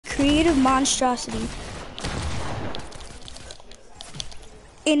creative monstrosity.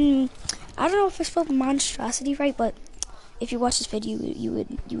 I don't know if I spelled monstrosity right, but if you watch this video, you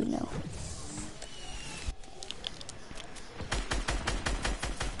would know.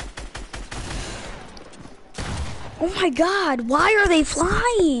 Oh my God! Why are they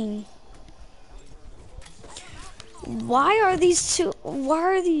flying? Why are these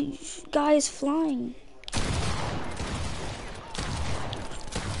guys flying?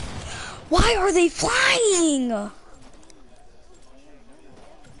 Why are they flying?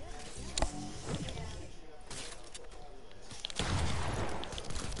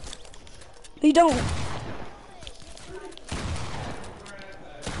 They don't.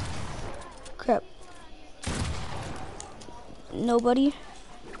 Crap. Nobody?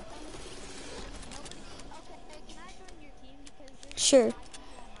 Sure.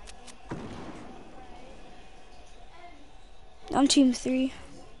 I'm team 3.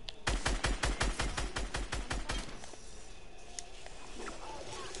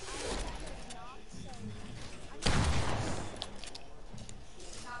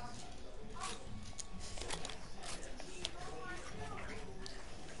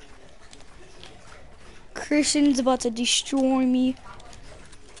 Christian's about to destroy me.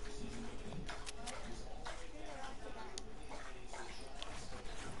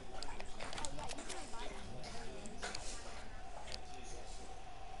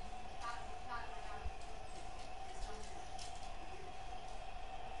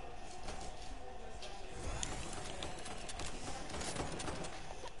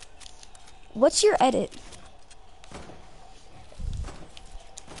 What's your edit?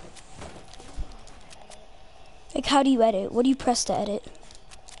 Like, how do you edit? What do you press to edit?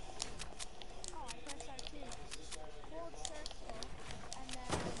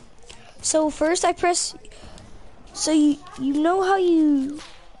 So first I press, so you know how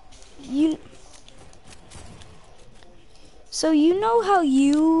so you know how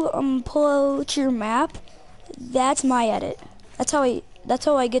you pull out your map? That's my edit. That's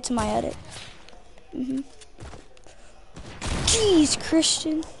how I get to my edit. Jeez,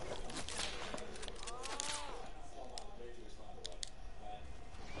 Christian.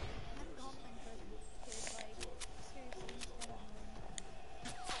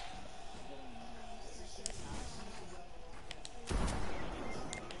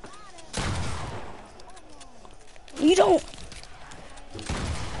 You don't.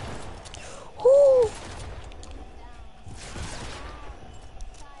 Whoo.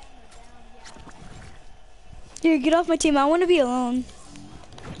 Dude, get off my team. I want to be alone,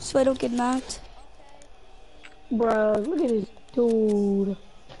 so I don't get knocked. Bruh, look at this dude.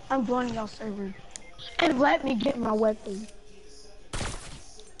 I'm joining y'all server. And let me get my weapon.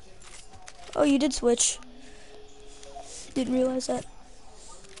 Oh, you did switch. Didn't realize that.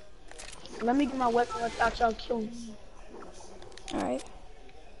 Let me get my weapon without y'all killing me. Alright.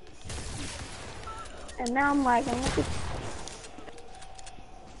 And now I'm like,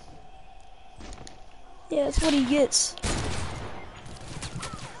 Yeah, that's what he gets.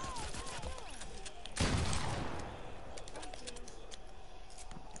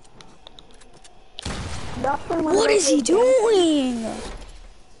 What is he doing?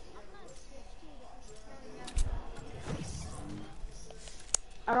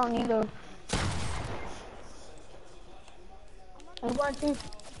 I don't need a. I'm going to.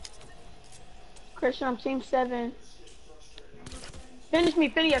 Christian, I'm team 7. Finish me.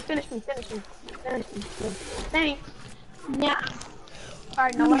 Thanks. Yeah.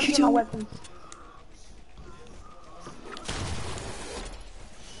 Alright, now let me get my weapons.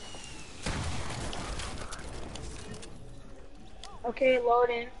 Okay, load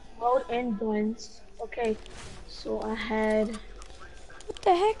in guns. Okay, so I had. What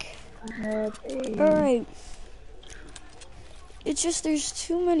the heck? I had a. Alright. It's just there's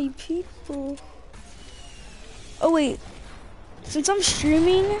too many people. Oh wait. Since I'm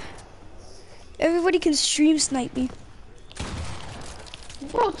streaming, everybody can stream snipe me.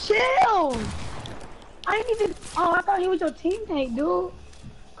 Bro, chill! I ain't even. Oh, I thought he was your teammate, dude.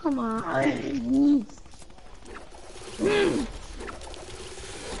 Come on.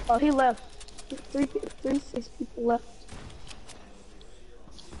 Oh, he left. 6 people left.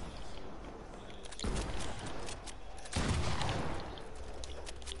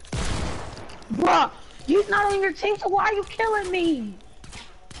 Bruh, he's not on your team, so why are you killing me?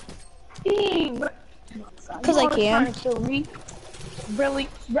 Dang, Because I can. Trying to kill me. Really?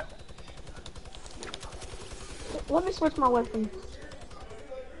 Let me switch my weapon.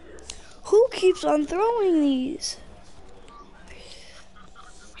 Who keeps on throwing these?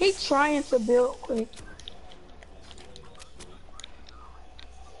 He's trying to build quick.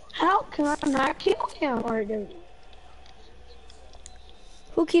 How can I not kill him right there?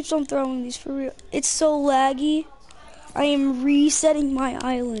 Who keeps on throwing these for real? It's so laggy. I am resetting my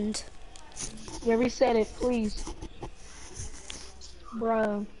island. Yeah, reset it, please.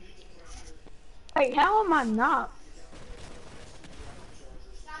 Bruh. Hey, how am I not?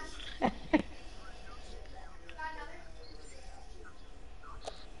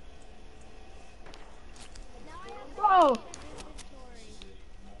 Bro!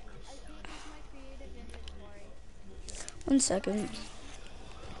 One second.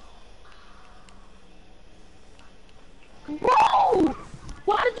 Bro!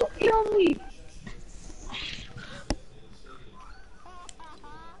 Why did you kill me?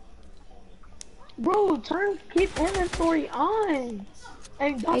 Bro, keep inventory on.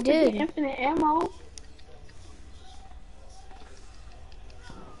 And I don't forget did. infinite ammo.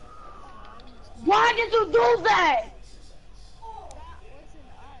 Why did you do that?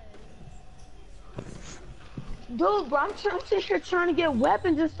 Dude, bro, I'm sitting here trying to get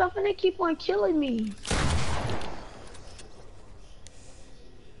weapons and stuff and they keep on killing me.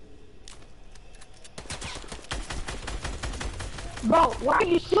 Bro, why are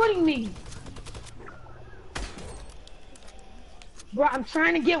you shooting me? Bro, I'm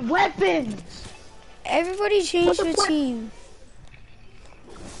trying to get weapons. Everybody What change the the fuck? team.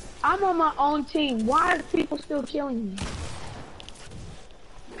 I'm on my own team. Why are people still killing me?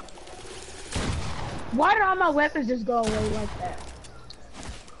 Why did all my weapons just go away like that?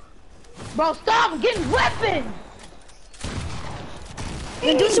 Bro, stop! I'm getting weapons!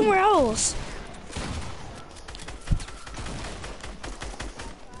 Then do it somewhere else.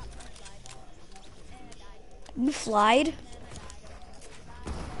 You flied?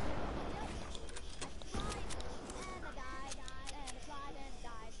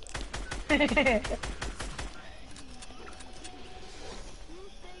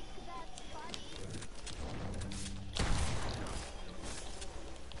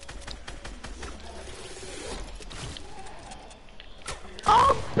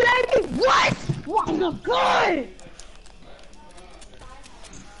 Oh, baby, what? What the good?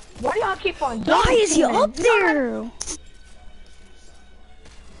 Why do y'all keep on Why double is he teaming? up there?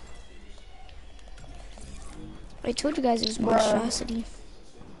 I told you guys it was monstrosity.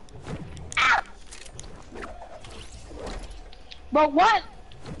 But what?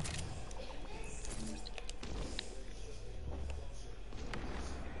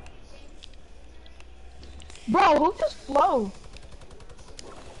 Bro, who just flew?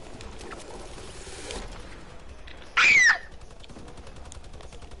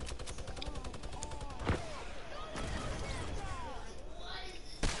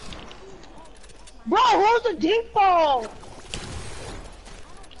 Bro, who's the default?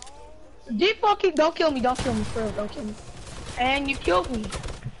 Default don't kill me, for real, don't kill me. And you killed me.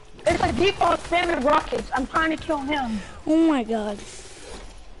 It's a default spamming rockets. I'm trying to kill him. Oh my god.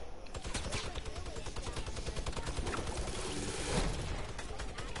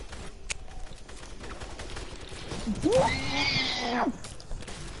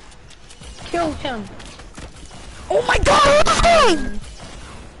 Kill him. Oh my god!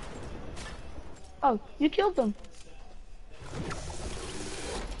 Oh, you killed him.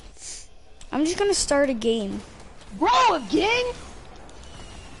 I'm just gonna start a game. Bro, again?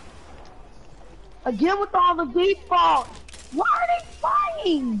 Again with all the defaults. Why are they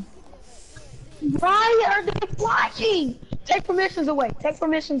flying? Why are they flying? Take permissions away. Take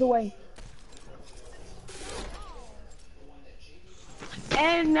permissions away.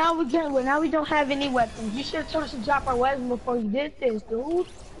 And now we don't have any weapons. You should have told us to drop our weapons before you did this, dude.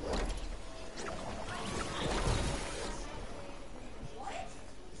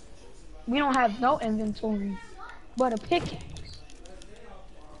 We don't have no inventory, but a pickaxe.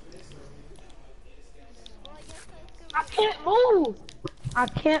 I can't move. I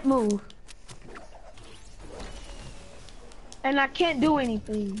can't move. And I can't do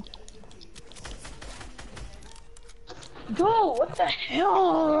anything. Dude, what the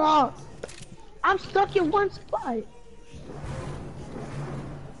hell? I'm stuck in one spot.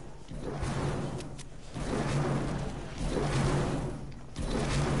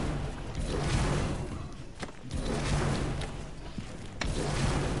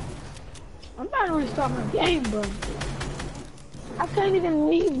 I'm about to restart my game, bro. I can't even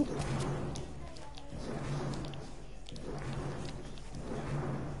leave.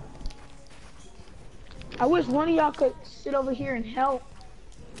 I wish one of y'all could sit over here and help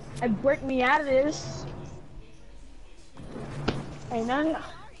and break me out of this. Hey, none.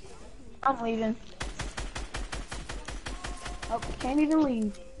 I'm leaving. Oh, can't even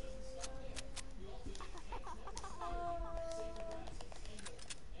leave.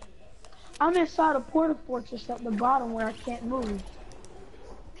 I'm inside a porta fortress at the bottom where I can't move.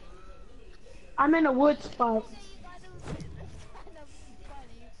 I'm in a wood spot. Okay, you gotta admit that's kind of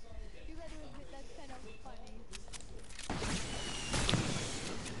funny. You gotta admit that's kind of funny.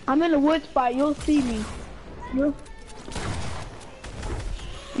 I'm in a wood spot. You'll see me. You'll,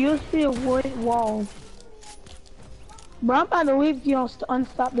 you'll see a wood wall. Bro, I'm about to leave if you don't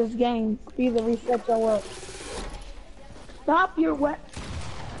unstop this game. Either reset your work. Stop your wet.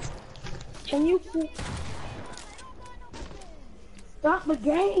 Can you stop the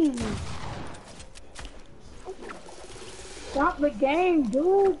game? Stop the game,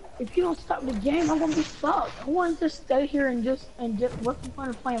 dude. If you don't stop the game, I'm gonna be stuck. I want to just stay here and just what's the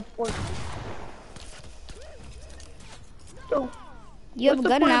point of playing Fortnite? So, You have a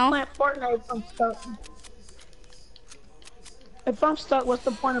gun now. what's the point of playing Fortnite if I'm stuck? If I'm stuck, what's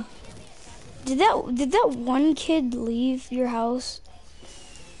the point of? Did that one kid leave your house?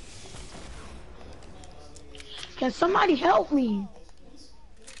 Can somebody help me?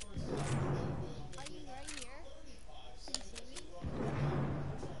 Are you right here? Can you see me?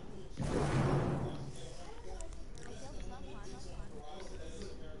 I killed someone.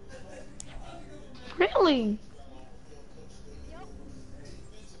 Really? Yup.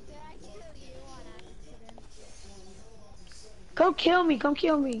 Did I kill you on accident? Come kill me. Come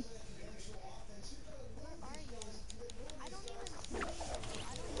kill me. Where are you? I don't even see you. I don't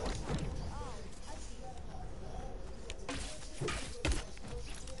even know. Oh, I see you.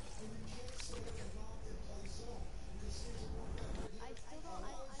 I still don't.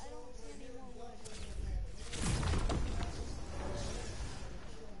 I don't see any more wood.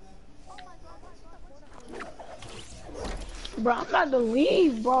 Oh my god! What's the porta potty? Bro, I'm about to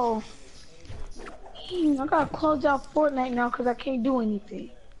leave, bro. Dang, I gotta close out Fortnite now because I can't do anything.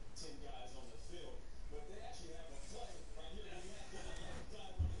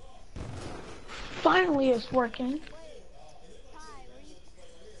 Finally, it's working. Wait, Ty,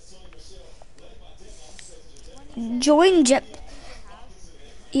 were you? Join Jet.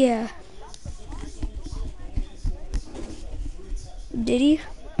 Yeah. Did he?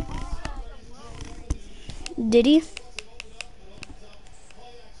 Did he?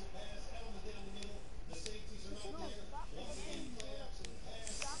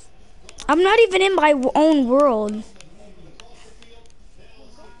 I'm not even in my own world.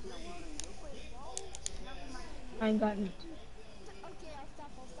 I ain't got it. Okay, I'll stop.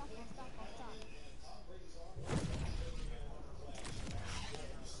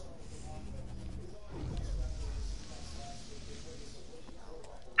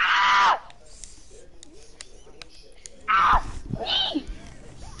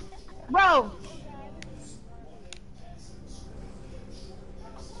 Bro!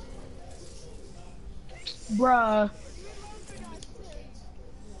 Bruh.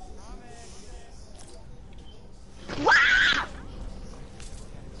 Wow!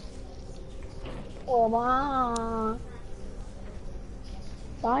 Oh my.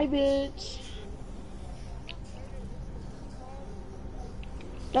 Bye, bitch.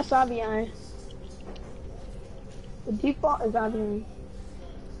 That's Avian. The default is Avian.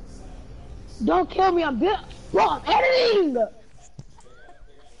 Don't kill me, I'm bro, I'm editing!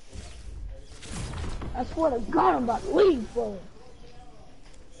 I swear to God, I'm about to leave, bro.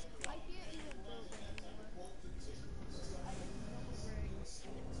 I can't even build anymore.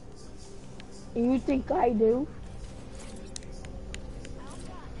 And you think I do? I don't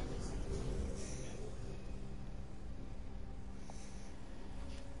got anything.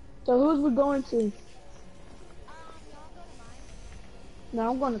 So who's we going to? You wanna go to mine? No,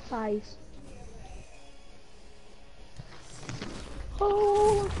 I'm going to Ty's.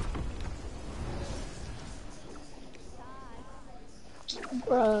 Oh,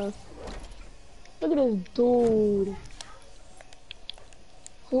 bruh. Look at this dude.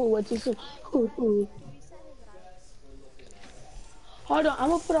 Who? What you say? Who? Hold on, I'm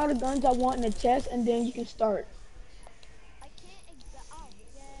gonna put all the guns I want in the chest, and then you can start. I can't oh,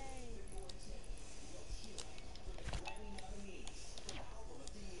 yay.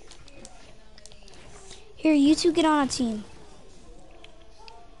 Here, you two get on a team.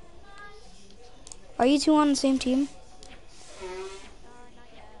 Are you two on the same team? Not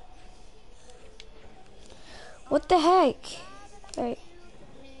yet. What the heck? Alright.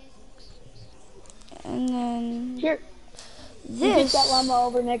 And then Here, you get this. that llama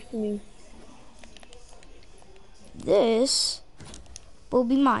over next to me. This will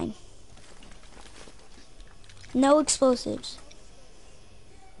be mine. No explosives.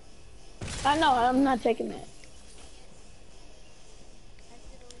 I know, I'm not taking that.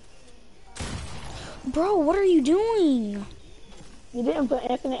 Bro, what are you doing? You didn't put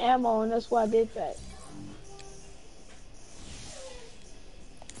infinite ammo, and that's why I did that.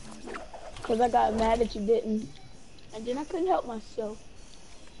 Cause I got mad that you didn't, and then I couldn't help myself.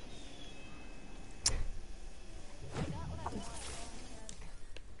 I got what I want.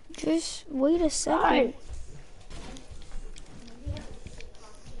 Just wait a second. Right.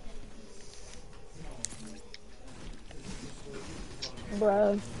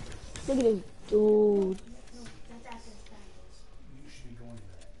 Bruh, look at this dude.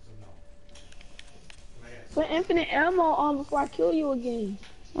 Put infinite ammo on before I kill you again.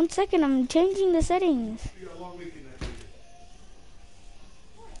 1 second, I'm changing the settings.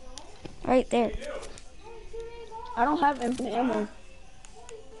 Right there. I don't have infinite ammo.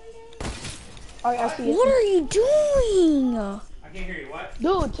 Alright, I see it. What are you doing? I can't hear you. What?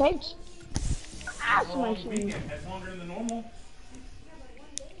 Dude, take. Ah, Long smash me. weekend. That's longer than the normal.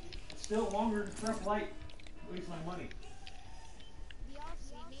 Still longer than Trump Light. Waste my money. Do y'all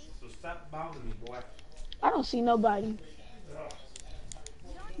see me? So stop bothering me, boy. I don't see nobody.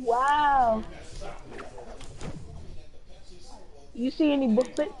 Wow. You see any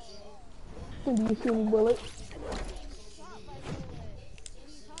bullets? Do you see any bullets? Shot by bullet. What are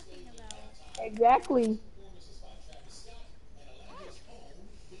you talking about? Exactly.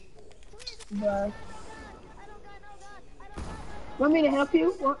 Bruh. I don't got no gun. I don't got no gun. Want me to help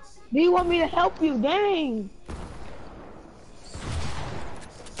you? Do you want me to help you? Dang.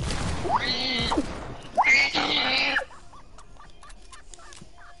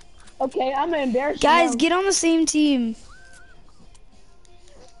 Okay, I'm gonna embarrass you Guys, now. get on the same team.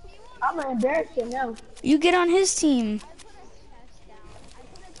 I'm gonna embarrass you now. You get on his team. I put a chest down.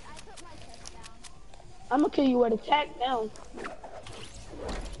 I put my chest down. I'm gonna kill you with attack now.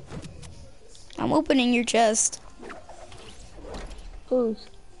 I'm opening your chest. Whose?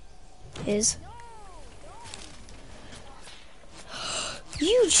 His.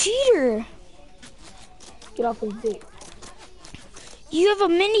 You cheater! Get off his dick. You have a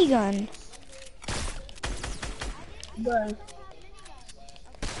minigun. Bruh.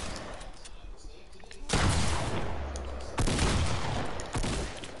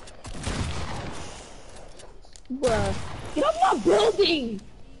 Bruh. Get off my building!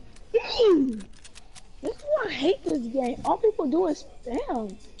 Dang! This is why I hate this game. All people do is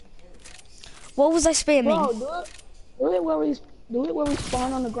spam. What was I spamming? Bro, do it where we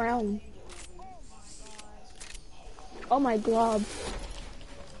spawn on the ground. Oh my god.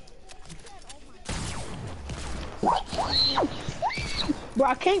 Bro,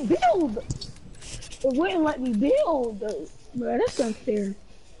 I can't build. It wouldn't let me build. Bro, that's unfair.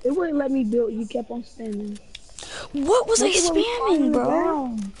 It wouldn't let me build. You kept on spamming. What was I Look at where we spawned on spamming, the bro?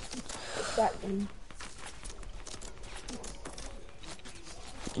 ground. That thing.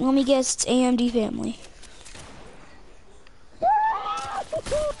 Let me guess, it's AMD family.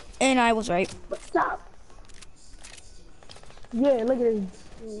 And I was right. Stop. Yeah, look at this.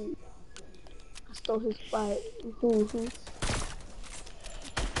 I stole his spot. Who?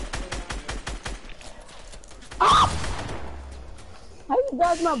 Ah! How you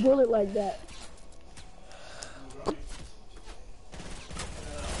dodge my bullet like that?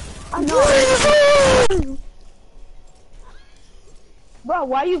 I know. Bro,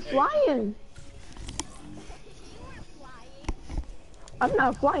 why are you flying? I'm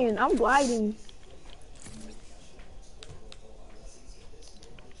not flying, I'm gliding.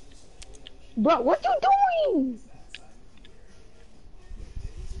 Bro, what you doing?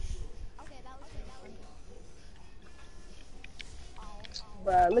 Okay, that was good.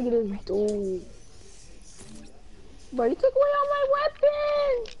 Bro, look at this dude. Bro, you took away all my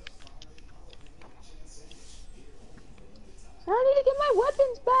weapons. I need to get my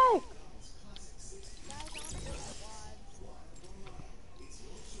weapons back.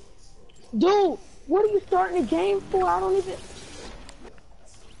 Dude, what are you starting the game for? I don't even...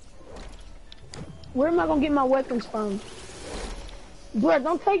 Where am I gonna get my weapons from? Bro,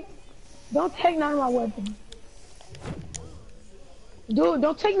 don't take none of my weapons. Dude,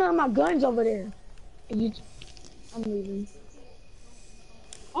 don't take none of my guns over there. I'm leaving.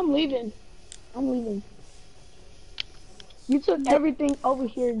 I'm leaving. You took everything over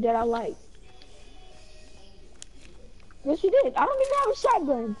here that I like. Yes, you did. I don't even have a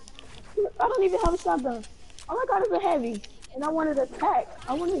shotgun. I don't even have a shotgun. All I got is a heavy. And I wanted to attack.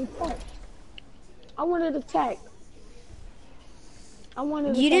 I wanted to attack.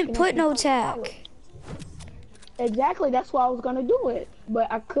 You didn't put no tack. Exactly, that's why I was gonna do it.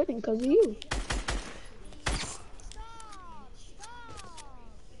 But I couldn't because of you.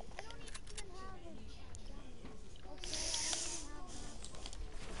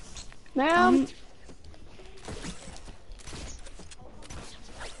 Ma'am?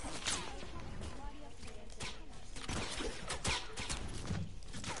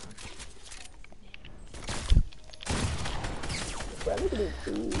 it,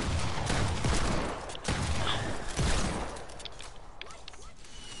 please.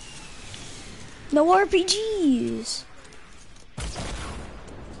 No RPGs.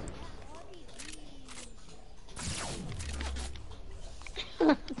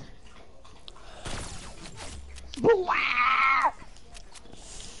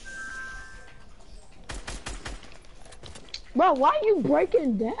 Bro, why are you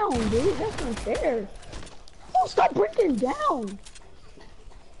breaking down, dude? That's unfair. Oh, stop breaking down.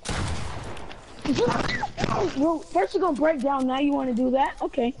 Well, first you're gonna break down, now you wanna do that?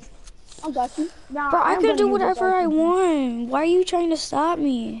 Okay. I got you. Now Bro, I I am can gonna do use this whatever I RPG. want. Why are you trying to stop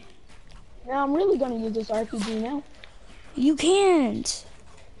me? Now I'm really gonna use this RPG now. You can't.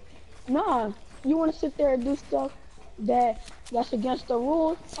 Nah, you wanna sit there and do stuff that's against the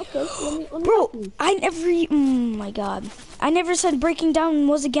rules? Okay, let me help Bro, you. I never, oh my God. I never said breaking down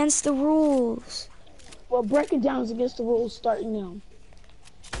was against the rules. Well, breaking down is against the rules starting now.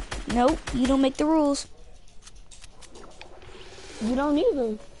 Nope, you don't make the rules. You don't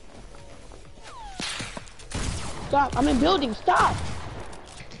either. Stop, I'm in building, stop!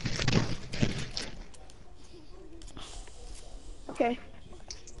 Okay.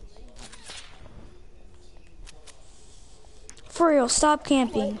 For real, stop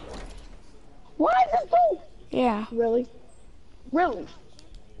camping. Why is it so? Yeah. Really? Really?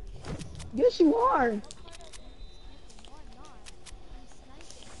 Yes, you are.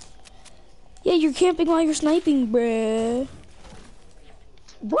 Yeah, you're camping while you're sniping, bruh.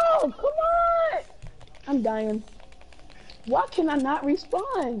 Bro, come on! I'm dying. Why can I not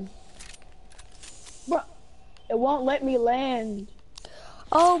respawn? Bro, it won't let me land.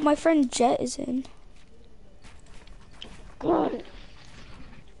 Oh, my friend Jet is in. God.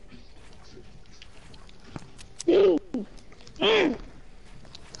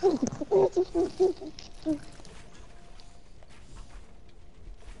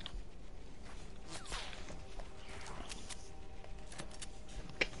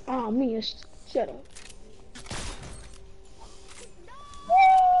 Oh, Mia, shut up.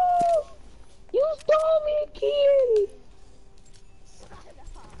 Woo! You stole me, kid!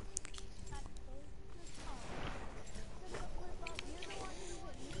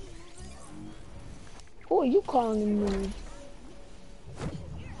 Who are you calling me?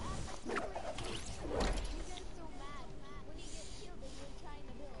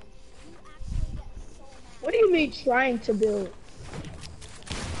 What do you mean trying to build?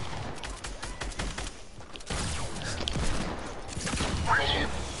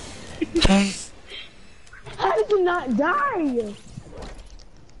 How did you not die?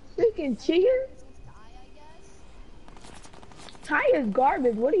 Freaking cheater? Tire's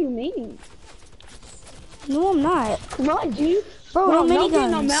garbage, what do you mean? No, I'm not. Come on, G. Bro, no don't get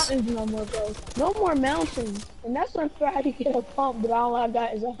no miniguns. mountains no more, bro. No more mountains. And that's unfair how you get a pump, but all I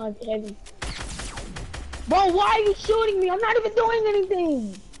got is a heavy. Bro, why are you shooting me? I'm not even doing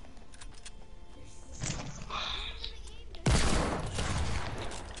anything.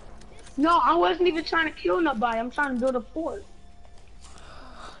 No, I wasn't even trying to kill nobody. I'm trying to build a fort.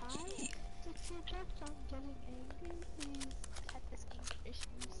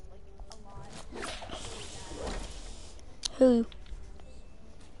 Who? The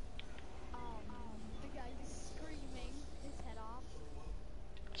guy is screaming his head off.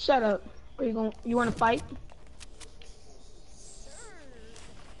 Shut up. Are you wanna fight? Sir,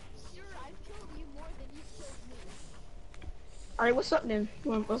 I've killed you more than you've killed me. Alright, what's up then?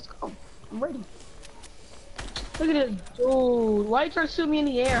 Let's go. I'm ready. Look at this dude. Why you trying to shoot me in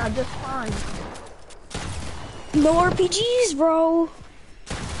the air? I just fine. No RPGs, bro.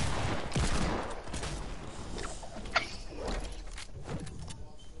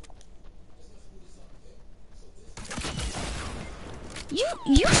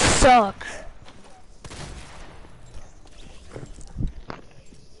 You suck.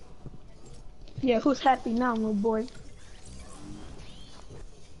 Yeah, who's happy now, little boy?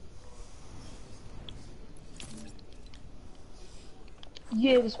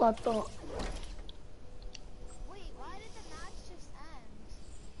 Yeah, that's what I thought. Wait, why did the match just end?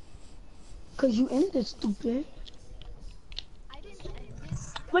 Cause you ended, stupid. I didn't end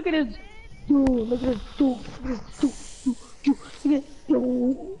it. Look at this dude. Look at this dude. Look at this dude. Look at this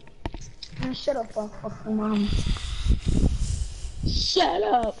dude. Man, shut up, fucking mom. Shut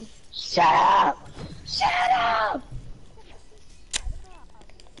up. Shut up. Shut up.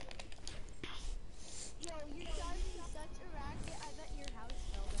 Yo, you're causing such a racket. I bet your house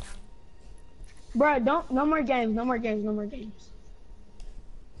fell down. Bro, no more games. No more games. No more games.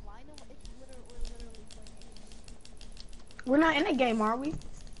 Why no? We're literally playing. We're not in a game, are we?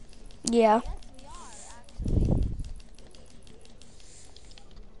 Yeah. Yes, we are actually.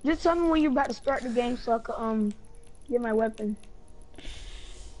 Just tell me when you're about to start the game so I can get my weapon.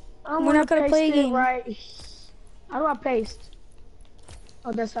 I'm We're gonna not gonna paste play a it game. right. How do I paste?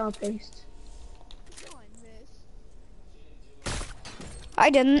 Oh, that's how I paste. No, I missed. I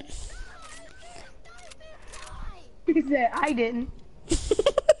didn't. Not even die! He said I didn't.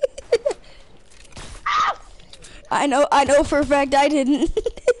 I know for a fact I didn't. Sound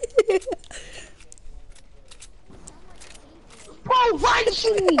like Adrian. Bro, why you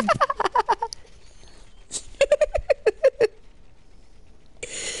shooting me?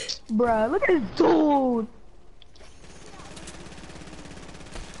 Bruh, look at this dude.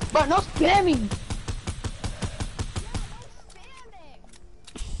 Bro, no spamming. Yeah, no spamming!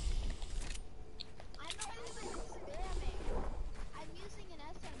 I'm not even spamming. I'm using an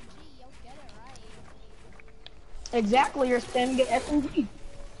SMG, you'll get it right. Exactly, you're spamming at SMG.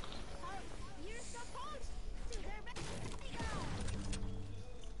 How, you're supposed to, they're many guys!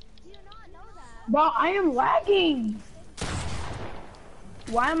 Do you not know that? Bro, I am lagging.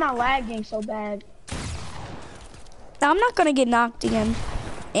 Why am I lagging so bad? I'm not gonna get knocked again,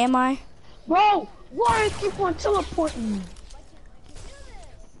 am I? Bro, why do you keep on teleporting me? I can do this!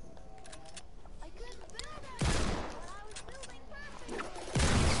 I couldn't build anything when I was building perfectly!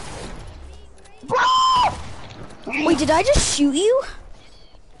 Being crazy. Bro! Wait, did I just shoot you?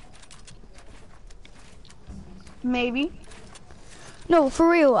 Maybe. No, for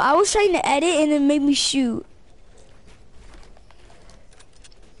real. I was trying to edit and it made me shoot.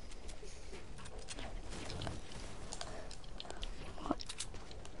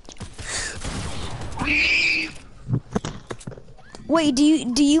 Wait, do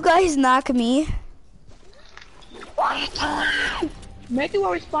you guys knock me? Make it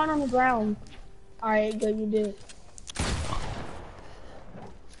where we spawn on the ground. Alright, good, you did.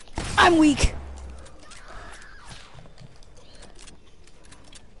 I'm weak.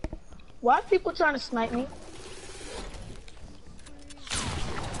 Why are people trying to snipe me?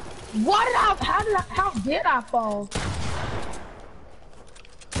 How did I fall?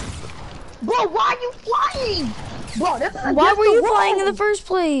 Bro, why are you flying? Bro, that's Why were you flying in the first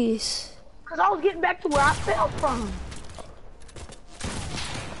place? Because I was getting back to where I fell from.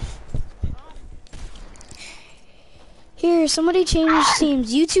 Here, somebody change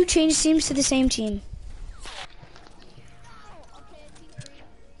teams. You two change teams to the same team.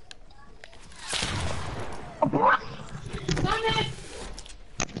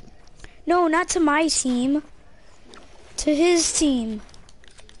 No, not to my team. To his team.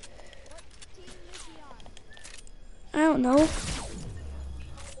 I don't know.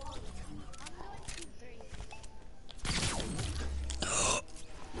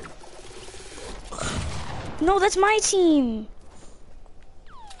 No, that's my team.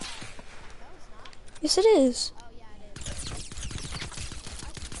 Yes, it is. Oh yeah, it is.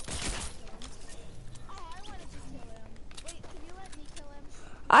 Oh, I wanted to kill him. Wait, can you let me kill him?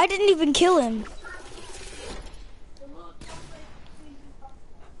 I didn't even kill him.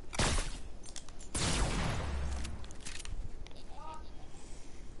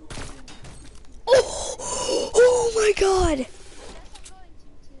 Oh, oh my God. I guess I'm going to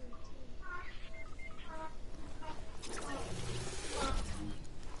too. Kill me. Try. Finish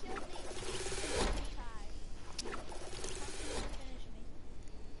me.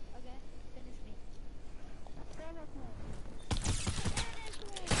 Okay, finish me. Finish me.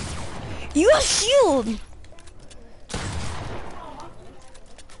 You have shield.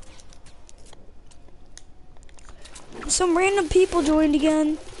 Some random people joined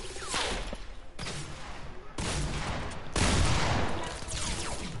again.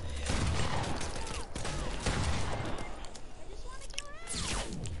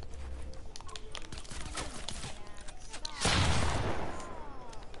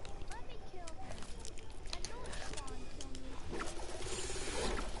 Let me kill him. And don't spawn kill me.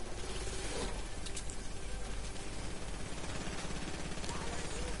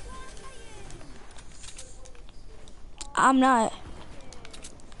 I'm not.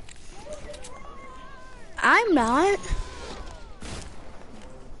 I'm not.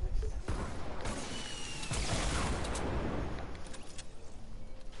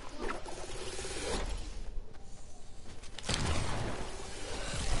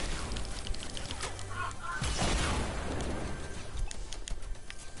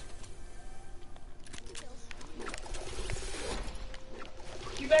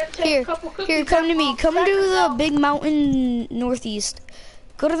 You better take Here, a couple cookies. here, come to me. Come to the Sacrifice. big mountain northeast.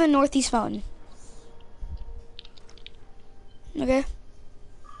 Go to the northeast mountain. Okay?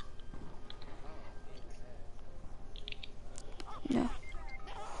 No.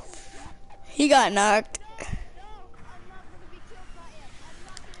 He got knocked. No, I'm not gonna be killed by him. I'm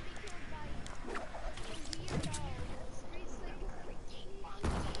not gonna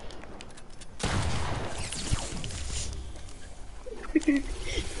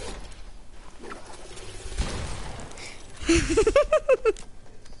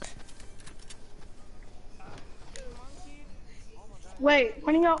Wait,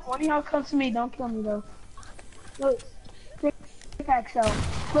 one of y'all come to me. Don't kill me though. Look, pickaxe out.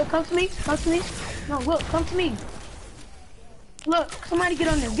 Look, come to me. Come to me. No, look, come to me. Look, somebody get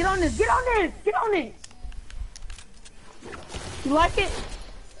on this. Get on this. Get on this. Get on this. You like it?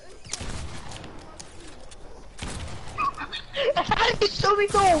 How did you shoot me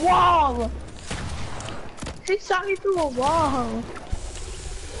through a wall? He shot me through a wall.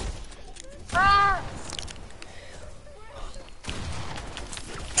 Ah!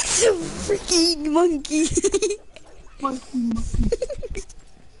 It's a freaking monkey. Monkey.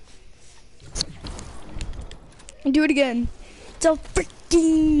 Do it again. It's a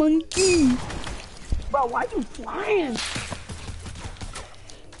freaking monkey. Bro, why you flying?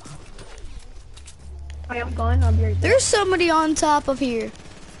 I'm going. I'll be right back. There's somebody on top of here.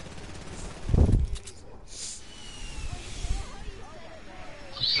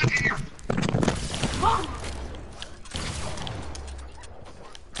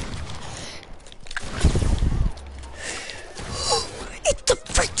 It's a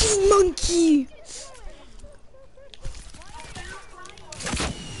freaking monkey.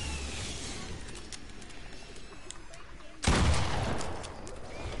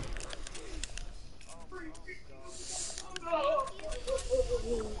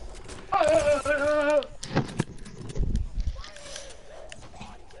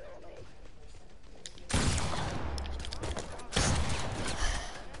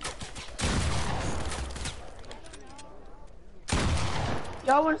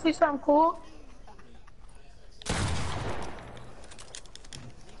 Y'all wanna see something cool?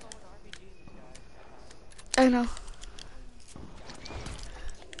 I know.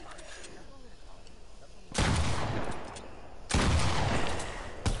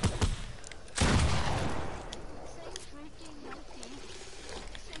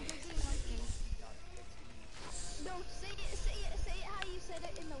 No, say it how you said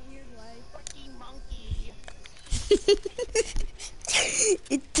it in a weird way. Freaking monkey.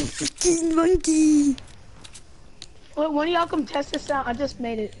 It's a freaking monkey. Look, one of y'all come test this out. I just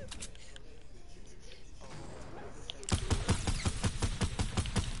made it.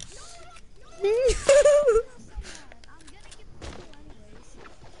 I'm gonna get the kill anyways.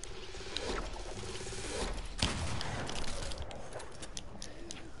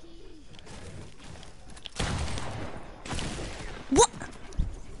 What?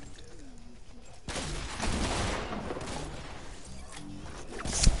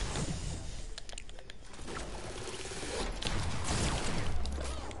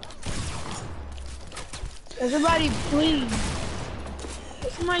 Everybody, please.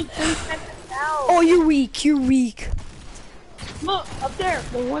 Somebody please check this out. Oh, you're weak. You're weak. Look, up there.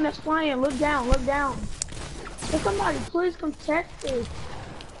 The one that's flying. Look down. Look down. Can somebody please come test this?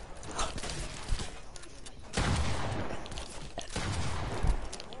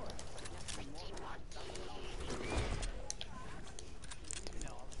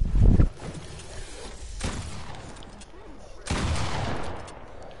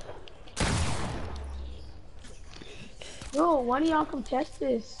 Yo, why do y'all come test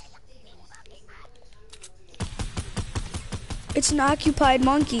this? It's an occupied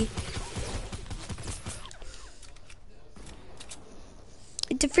monkey.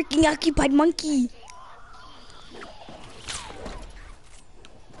 It's a freaking occupied monkey.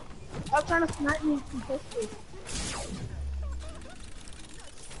 I'm trying to snipe me from test this.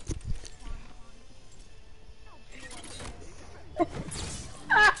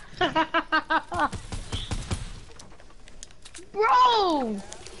 Bro!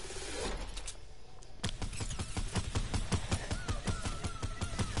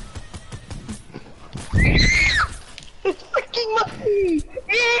 It's freaking monkey!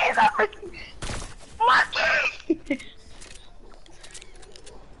 It's a freaking monkey!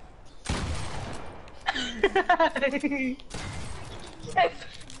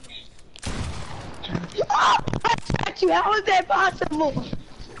 Oh, I got you! How is that possible?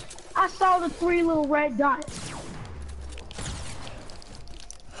 I saw the 3 little red dots.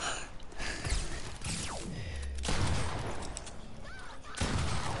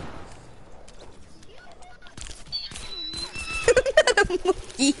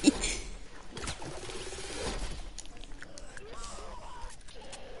 Monkey.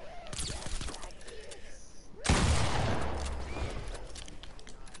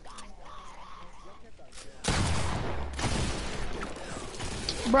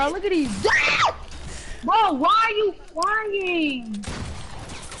 Bro, look at these. Bro, why are you flying?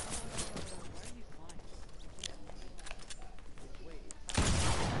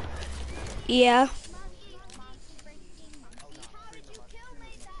 Yeah.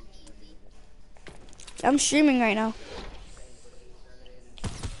 I'm streaming right now.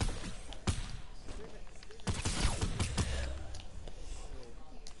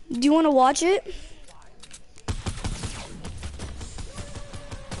 Do you want to watch it?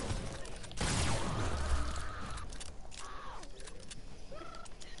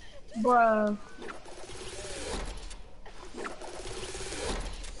 Bruh.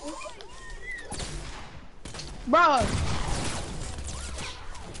 Bruh.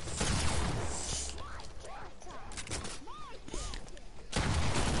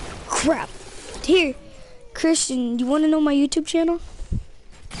 Crap. Here, Christian, you want to know my YouTube channel?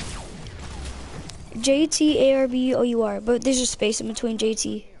 JTARBOUR, but there's a space in between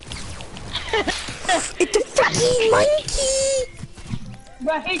JT. It's a fucking monkey!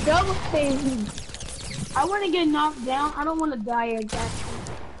 Bruh, hey, double thing. I want to get knocked down. I don't want to die again.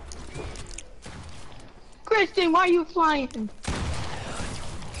 Christian, why are you flying?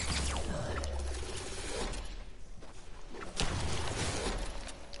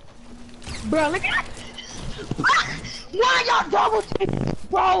 Bro, look at that! Why y'all double team,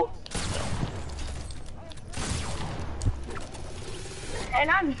 bro? And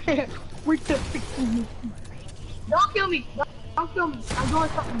I'm here with the freaking. Don't kill me! Don't kill me! I'm doing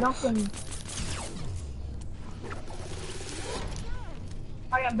something. Don't kill me.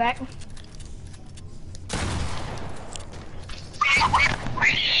 I am back.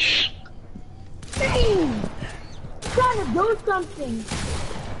 Dang! I'm trying to do something.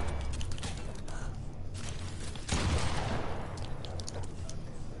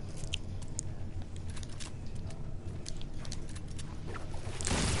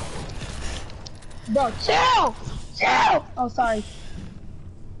 Bro, chill! Chill! Oh, sorry.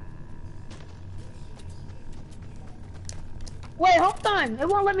 Wait, hold on. It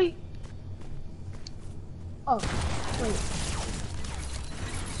won't let me. Oh, wait.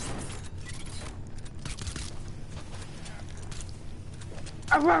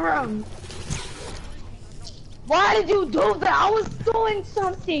 Why did you do that? I was doing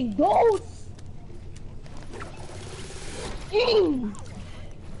something, dude. Dang.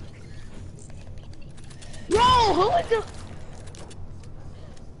 Yo, who is the?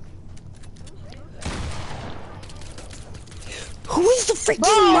 Who is the freaking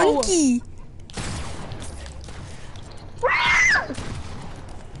Bro. monkey?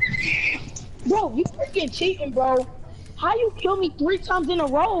 Bro, you freaking cheating, bro. How you kill me 3 times in a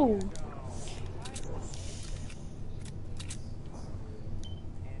row?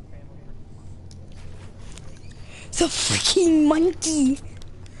 The freaking monkey.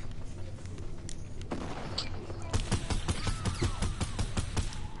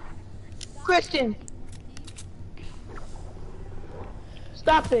 Christian.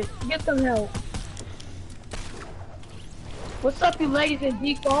 Stop it. Get some help. What's up, you ladies in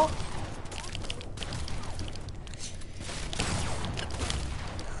default?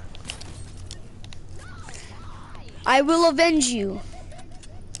 I will avenge you.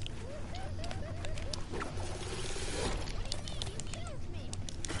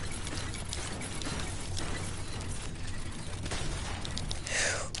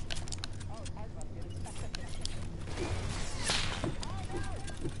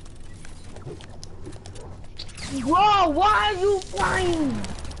 Bro, why are you flying?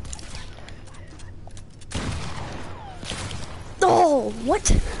 Oh,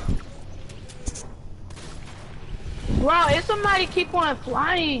 what? Bro, if somebody keep on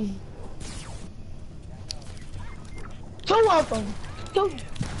flying. 2 of them. 2.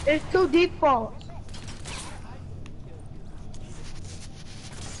 It's 2 defaults.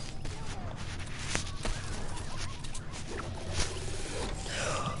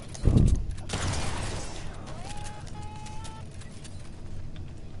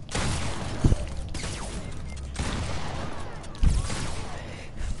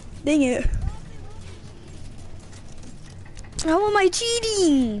 Dang it. How am I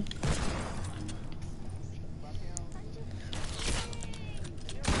cheating?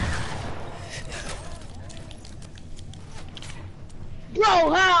 Bro,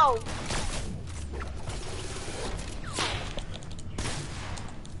 how?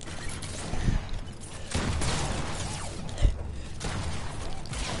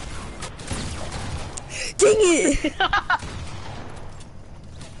 Dang it.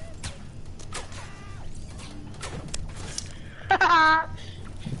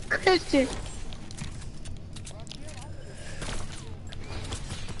 Christian.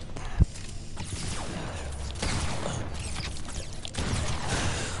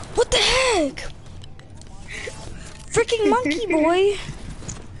 What the heck? Freaking monkey boy.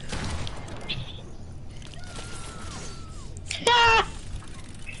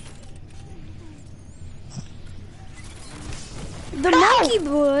 monkey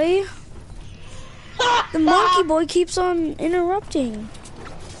boy. The monkey boy keeps on interrupting.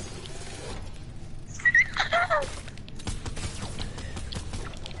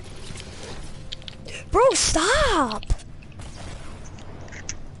 Bro, stop.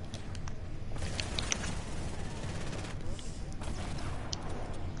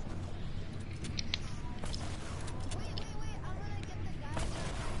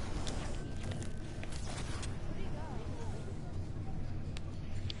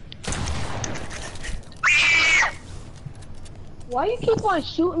 Why you keep on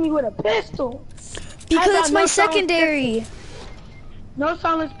shooting me with a pistol? Because got it's my no silenced secondary. No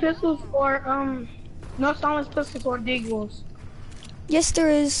silenced pistols or no silenced pistols or deagles. Yes, there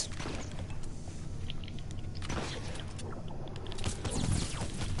is.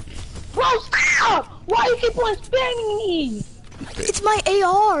 Bro, stop! Why you keep on spamming me? It's my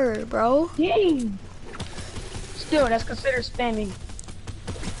AR, bro. Dang. Still, that's considered spamming.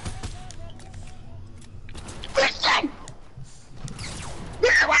 Listen!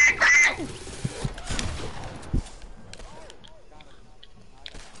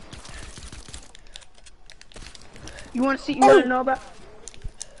 You want to see? You want to know about?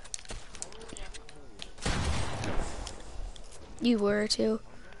 You were too.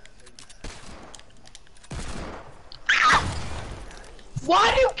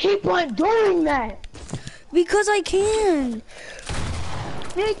 Why do you keep on doing that? Because I can.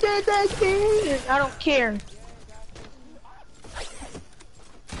 Because I can. I don't care.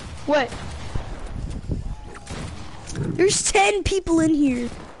 What? There's 10 people in here.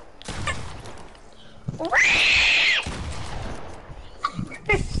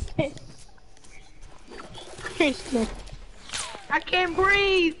 Christian. I can't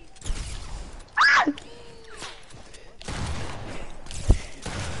breathe. Ah!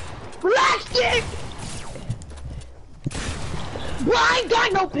 Relax, it. Bro, I ain't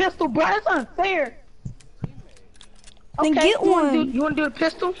got no pistol, bro. That's unfair. Then get one. You wanna do the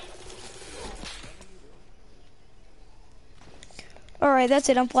pistol? Alright, that's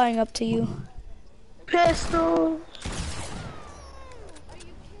it. I'm flying up to you. Pistol.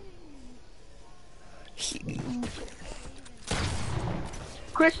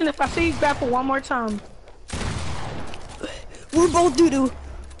 Christian, if I see you grapple one more time. We're both doo-doo.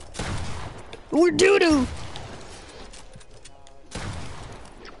 We're doo-doo.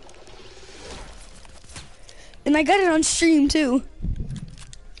 And I got it on stream too.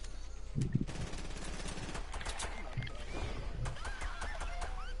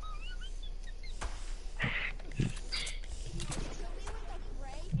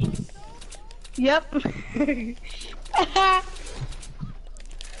 Yep.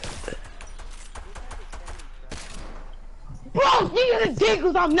 Bro, you are the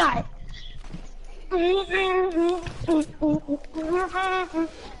diggles, I'm not. No,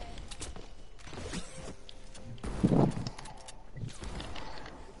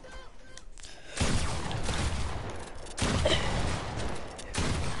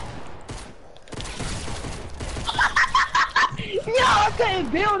 I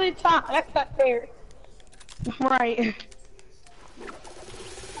couldn't build in time. That's not fair. Right.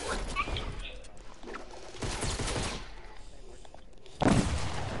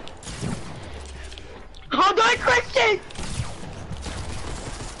 Hold on, Christian!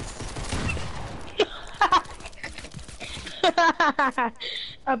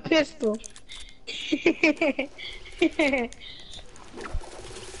 A pistol.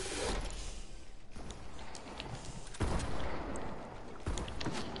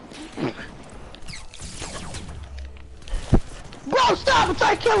 Bro, stop! I'm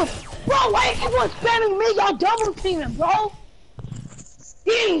trying to kill him! Bro, why you keep on spamming me? Y'all double teaming, bro!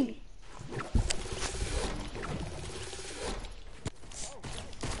 Dang!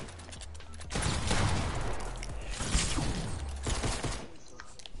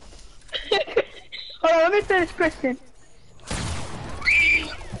 Hold on, let me finish Christian.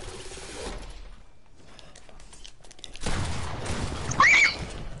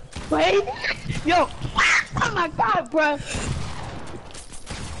 Wait! Yo! Oh my god, bro!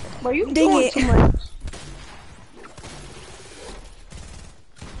 Bro, you doing too much.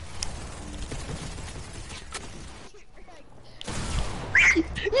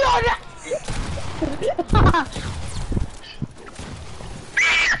 Yo, that...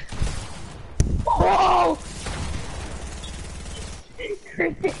 Oh!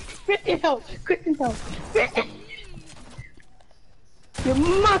 Christian help! Christian help! Christian! You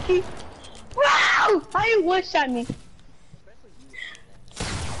monkey! Wow! How you one-shot me?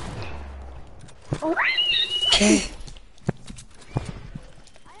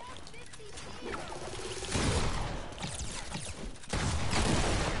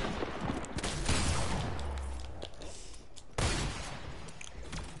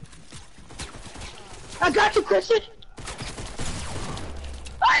 I got you, Christian.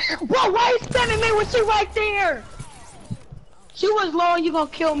 Bro, why you spamming me with you right there? She was low and you gonna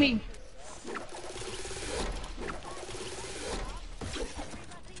kill me.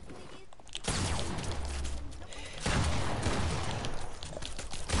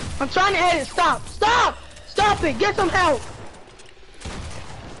 I'm trying to edit. Stop. Stop. Stop it. Get some help.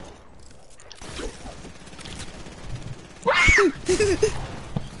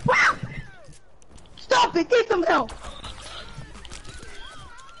 Stop it. Get some help.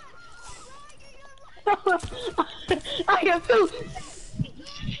 I am too.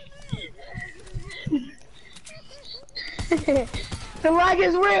 The lag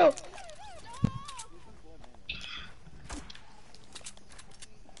is real.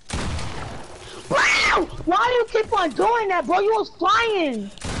 Wow! Why do you keep on doing that, bro? You was flying.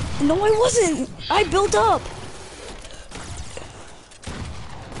 No, I wasn't. I built up.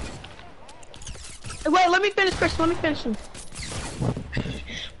 Wait, let me finish, Christian. Let me finish him.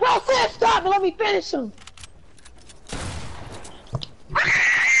 Bro, said stop, but let me finish him.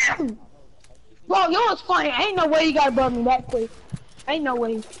 Bro, you was flying. Ain't no way you got above me that quick. Ain't no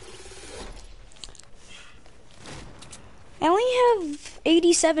way. I only have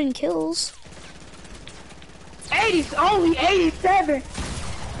 87 kills. 80, only 87.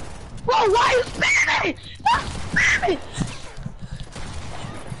 Bro, why are you spamming? Stop spamming.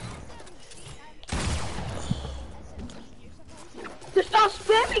 Just stop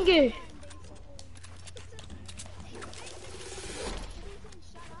spamming it.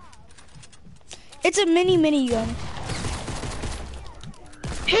 It's a mini gun.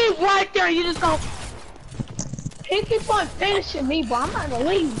 He's right there. You just don't. He keeps on finishing me, bro. I'm not gonna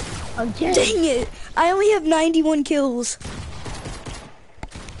leave again. Dang it. I only have 91 kills.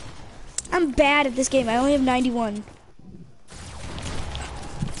 I'm bad at this game. I only have 91.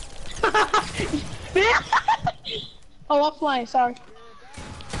 Oh, I'm flying. Sorry.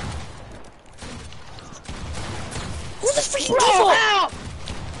 Who the freaking Bro, default? help!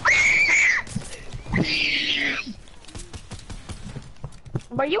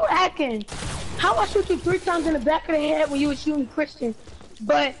 But you hacking. How I shoot you 3 times in the back of the head when you were shooting Christian?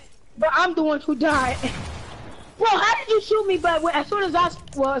 But I'm the one who died. Bro, how did you shoot me? But as soon as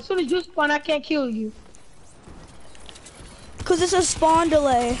you spawn, I can't kill you. Cause it's a spawn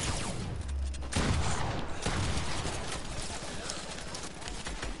delay.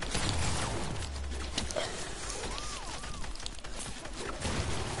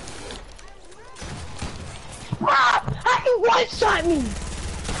 How you one-shot me?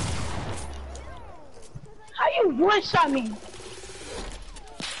 How you one-shot me?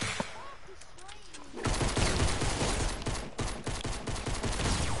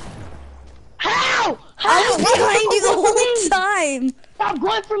 How? I was behind you the whole time. Stop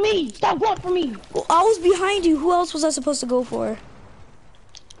going for me. Stop going for me. Well, I was behind you. Who else was I supposed to go for?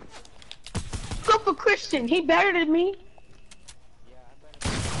 Go for Christian. He better than me.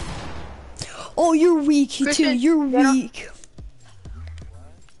 Oh, you're weak too. Christian, You're yeah. weak.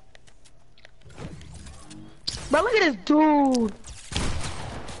 Bro, look at this dude.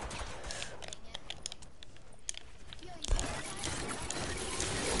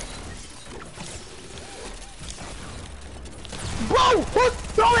 Bro, who's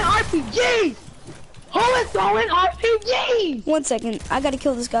throwing RPGs? Who is throwing RPGs? 1 second. I gotta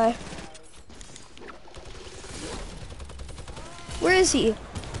kill this guy. Where is he?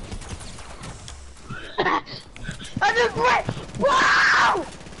 I just went. Wow!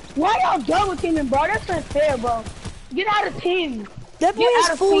 Why y'all done with teaming, bro? That's not fair, bro. Get out of team. That boy Get out has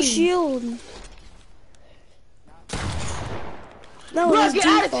of full team. shield. No, Bro, it's get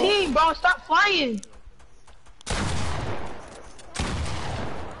out of default. team, bro. Stop flying.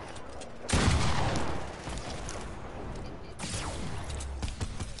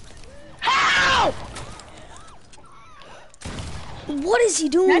 How? What is he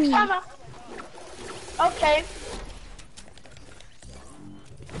doing? Next time okay.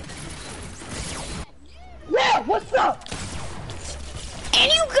 Yeah, what's up?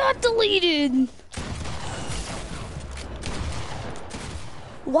 And you got deleted.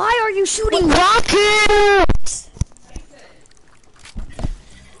 Why are you shooting rocket?